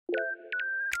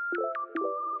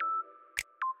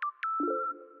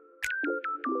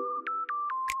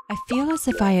I feel as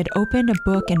if I had opened a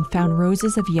book and found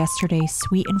roses of yesterday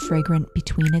sweet and fragrant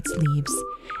between its leaves.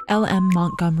 L.M.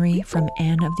 Montgomery from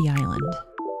Anne of the Island.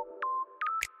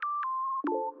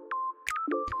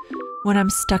 When I'm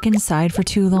stuck inside for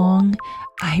too long,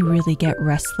 I really get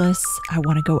restless. I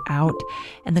want to go out,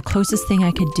 and the closest thing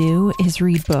I could do is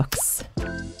read books.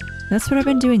 That's what I've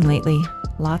been doing lately.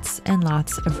 Lots and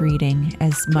lots of reading,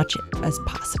 as much as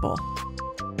possible.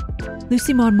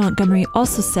 Lucy Maud Montgomery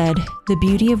also said, "The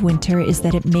beauty of winter is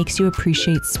that it makes you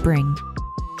appreciate spring."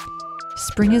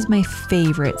 Spring is my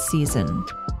favorite season.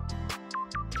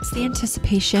 It's the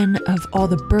anticipation of all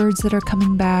the birds that are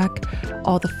coming back,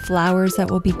 all the flowers that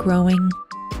will be growing,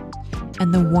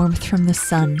 and the warmth from the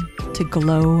sun to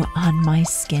glow on my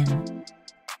skin.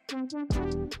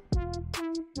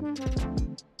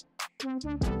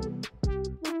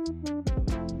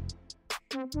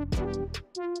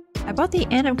 I bought the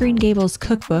Anne of Green Gables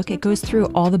cookbook. It goes through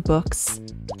all the books.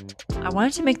 I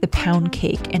wanted to make the pound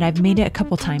cake, and I've made it a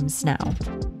couple times now.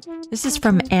 This is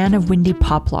from Anne of Windy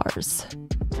Poplars.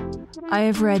 I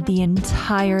have read the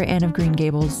entire Anne of Green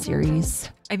Gables series.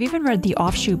 I've even read the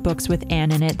offshoot books with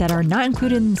Anne in it that are not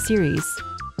included in the series.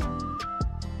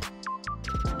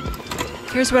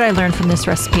 Here's what I learned from this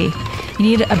recipe. You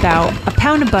need about a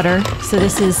pound of butter. So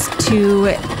this is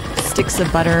 2 sticks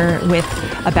of butter with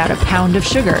about a pound of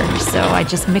sugar. So I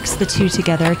just mixed the two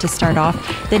together to start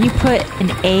off. Then you put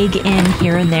an egg in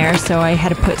here and there. So I had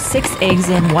to put 6 eggs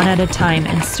in one at a time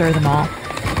and stir them all.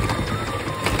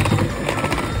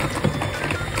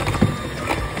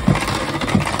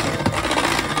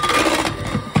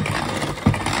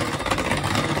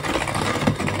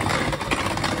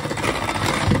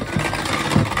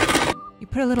 You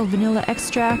put a little vanilla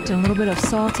extract and a little bit of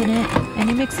salt in it, and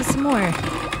you mix it some more.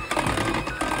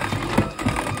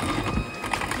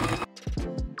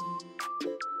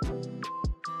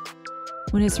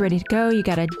 When it's ready to go, you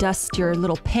gotta dust your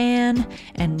little pan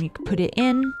and you can put it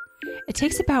in. It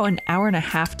takes about an hour and a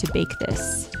half to bake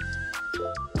this.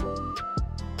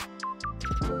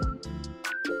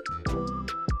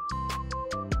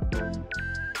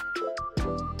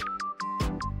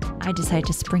 I decided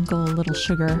to sprinkle a little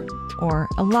sugar or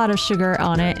a lot of sugar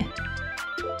on it.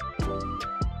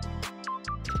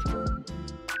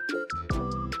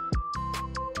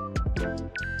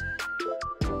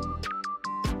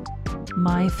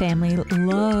 My family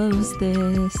loves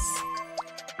this.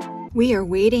 We are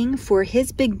waiting for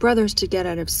his big brothers to get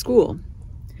out of school.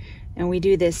 And we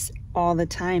do this all the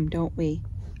time, don't we?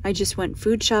 I just went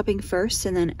food shopping first,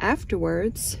 and then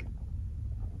afterwards,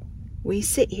 we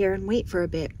sit here and wait for a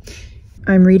bit.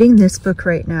 I'm reading this book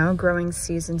right now, Growing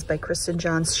Seasons by Kristen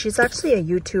Johns. She's actually a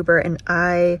YouTuber, and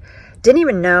I didn't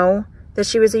even know that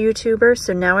she was a YouTuber,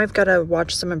 so now I've got to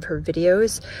watch some of her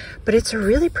videos. But it's a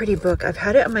really pretty book. I've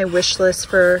had it on my wish list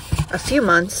for a few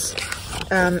months.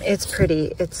 It's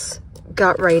pretty. It's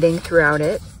got writing throughout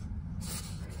it.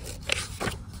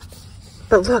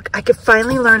 But look, I could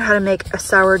finally learn how to make a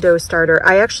sourdough starter.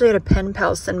 I actually had a pen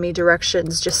pal send me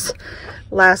directions just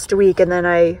last week, and then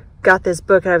I got this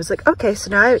book and I was like, okay,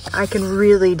 so now I can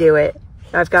really do it.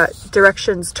 I've got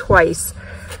directions twice.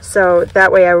 So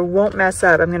that way I won't mess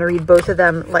up. I'm going to read both of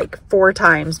them like 4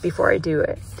 times before I do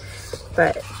it.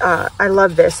 But I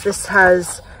love this. This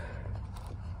has,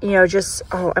 you know, just,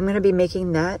 oh, I'm going to be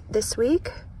making that this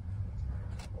week.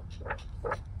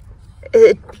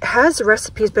 It has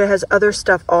recipes, but it has other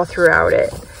stuff all throughout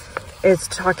it. It's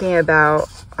talking about,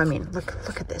 I mean,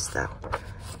 look at this though.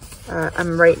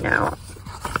 I'm right now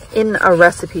in a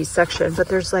recipe section, but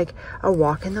there's like a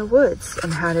walk in the woods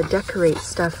and how to decorate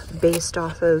stuff based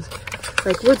off of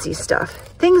like woodsy stuff.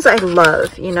 Things I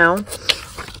love, you know?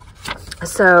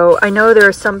 So I know there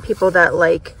are some people that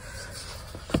like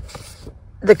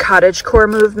the cottagecore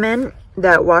movement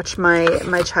that watch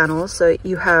my channel. So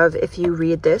you have, if you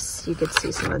read this, you could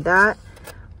see some of that.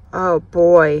 Oh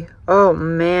boy. Oh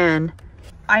man.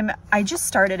 I just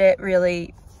started it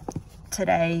really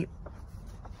today,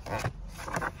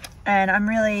 and I'm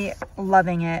really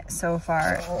loving it so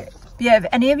far. Yeah, if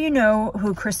any of you know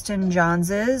who Kristen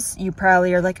Johns is, you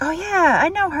probably are like, oh yeah, I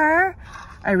know her.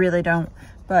 I really don't,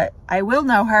 but I will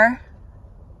know her.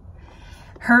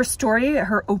 Her story,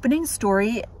 her opening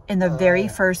story in the very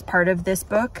first part of this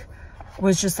book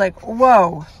was just like,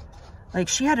 whoa. Like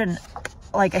she had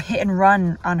a hit and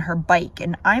run on her bike,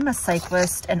 and I'm a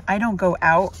cyclist and I don't go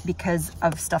out because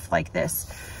of stuff like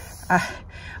this.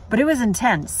 But it was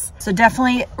intense. So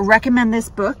definitely recommend this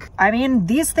book. I mean,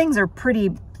 these things are pretty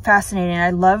fascinating. I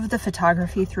love the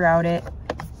photography throughout it.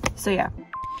 So yeah.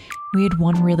 We had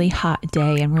one really hot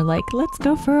day and we're like, let's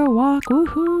go for a walk,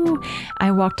 woohoo!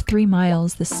 I walked 3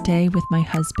 miles this day with my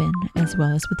husband as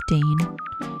well as with Dane.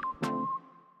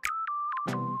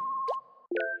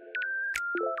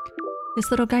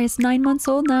 This little guy is 9 months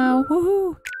old now,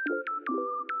 woohoo!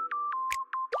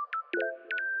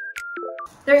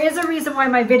 There is a reason why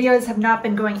my videos have not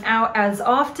been going out as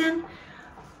often.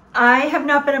 I have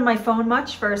not been on my phone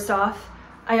much, first off.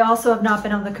 I also have not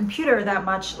been on the computer that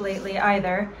much lately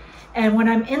either. And when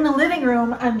I'm in the living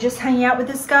room, I'm just hanging out with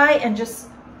this guy and just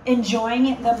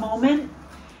enjoying the moment.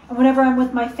 And whenever I'm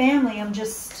with my family, I'm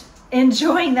just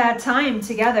enjoying that time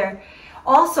together.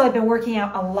 Also, I've been working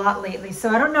out a lot lately. So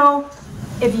I don't know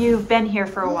if you've been here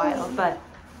for a while, but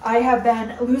I have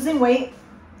been losing weight.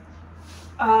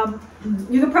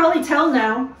 You can probably tell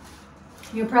now.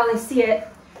 You can probably see it.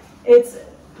 It's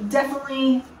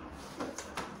definitely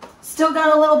still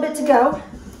got a little bit to go.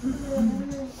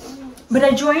 But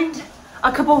I joined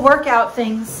a couple workout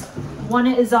things. One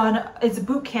is it's a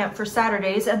boot camp for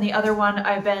Saturdays, and the other one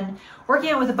I've been working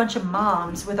out with a bunch of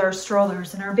moms with our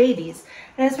strollers and our babies.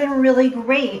 And it's been really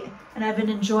great. And I've been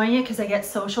enjoying it because I get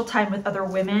social time with other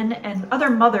women and other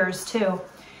mothers too.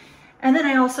 And then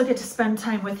I also get to spend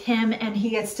time with him, and he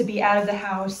gets to be out of the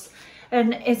house.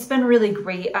 And it's been really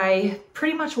great. I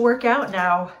pretty much work out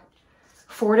now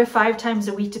 4 to 5 times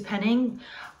a week, depending.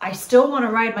 I still want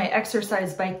to ride my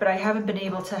exercise bike, but I haven't been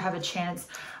able to have a chance.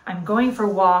 I'm going for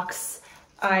walks.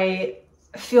 I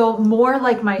feel more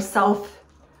like myself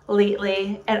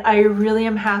lately, and I really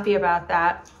am happy about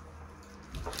that.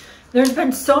 There's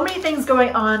been so many things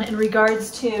going on in regards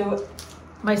to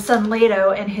my son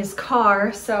Lato and his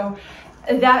car, so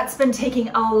that's been taking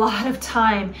a lot of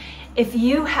time. If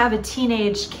you have a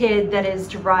teenage kid that is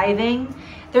driving,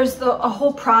 there's a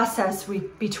whole process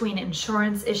between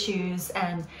insurance issues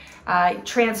and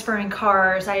transferring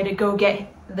cars. I had to go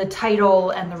get the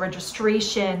title and the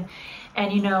registration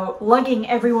and, you know, lugging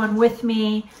everyone with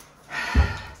me.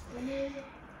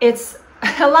 It's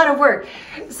a lot of work.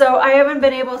 So I haven't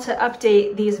been able to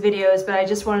update these videos, but I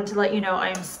just wanted to let you know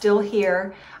I'm still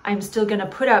here. I'm still gonna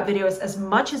put out videos as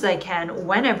much as I can,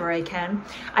 whenever I can.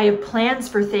 I have plans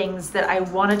for things that I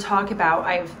wanna talk about.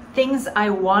 I have things I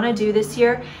wanna do this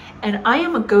year, and I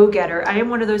am a go-getter. I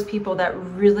am one of those people that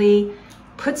really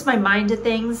puts my mind to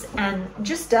things and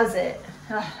just does it.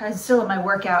 I'm still in my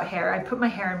workout hair. I put my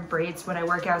hair in braids when I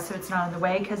work out so it's not in the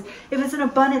way, because if it's in a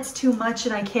bun, it's too much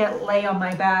and I can't lay on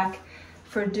my back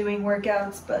for doing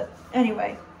workouts. But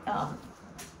anyway,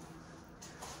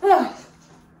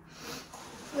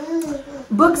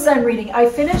 books I'm reading. I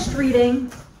finished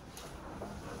reading.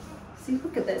 See,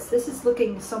 look at this. This is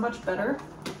looking so much better.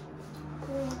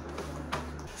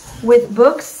 With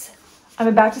books, I'm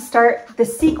about to start the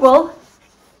sequel.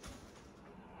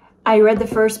 I read the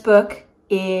first book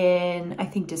in, I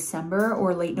think, December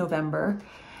or late November.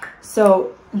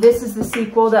 So this is the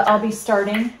sequel that I'll be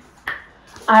starting.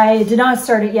 I did not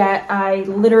start it yet. I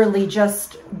literally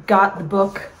just got the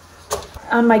book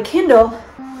on my Kindle.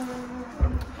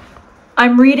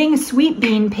 I'm reading Sweet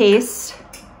Bean Paste.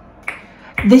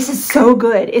 This is so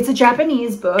good. It's a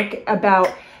Japanese book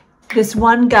about this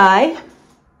one guy.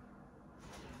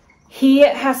 He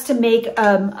has to make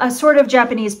a sort of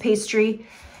Japanese pastry,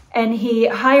 and he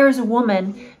hires a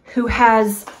woman who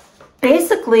has,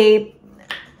 basically,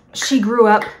 she grew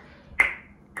up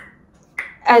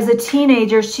as a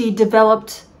teenager. She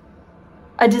developed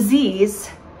a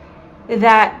disease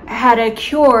that had a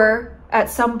cure at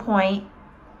some point,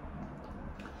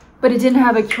 but it didn't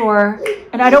have a cure.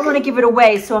 And I don't want to give it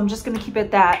away, so I'm just going to keep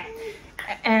it that.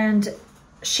 And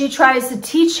she tries to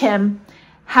teach him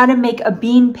how to make a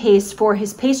bean paste for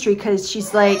his pastry, because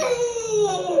she's like,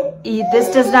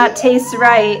 this does not taste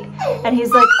right. And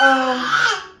he's like,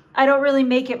 oh, I don't really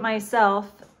make it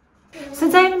myself.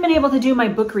 Since I haven't been able to do my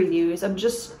book reviews, I'm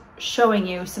just showing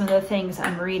you some of the things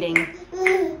I'm reading.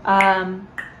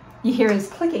 You hear his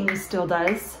clicking, he still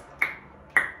does.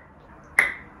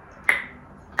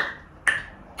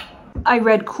 I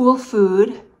read Cool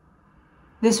Food.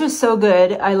 This was so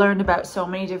good. I learned about so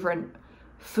many different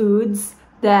foods,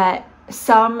 that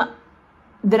some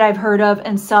that I've heard of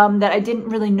and some that I didn't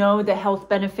really know the health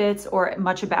benefits or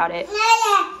much about it.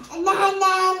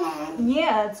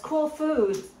 Yeah, it's Cool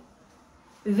Food.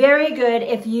 Very good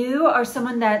if you are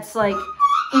someone that's like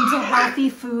into healthy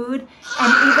food,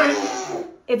 and even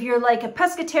if you're like a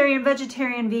pescatarian,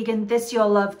 vegetarian, vegan, this you'll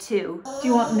love too. Do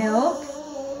you want milk?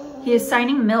 He is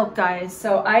signing milk, guys,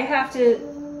 so I have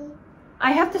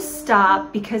to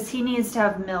stop because he needs to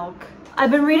have milk. I've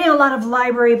been reading a lot of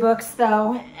library books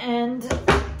though, and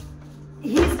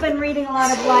he's been reading a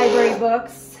lot of library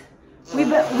books. We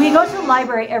go to the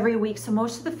library every week, so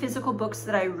most of the physical books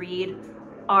that I read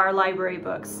are library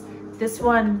books. This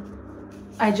one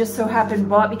I just so happened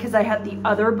bought because I had the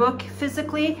other book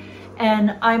physically,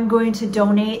 and I'm going to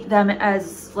donate them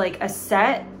as like a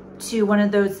set to one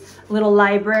of those little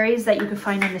libraries that you can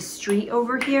find on the street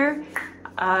over here.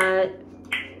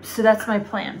 So that's my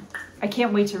plan. I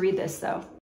can't wait to read this though.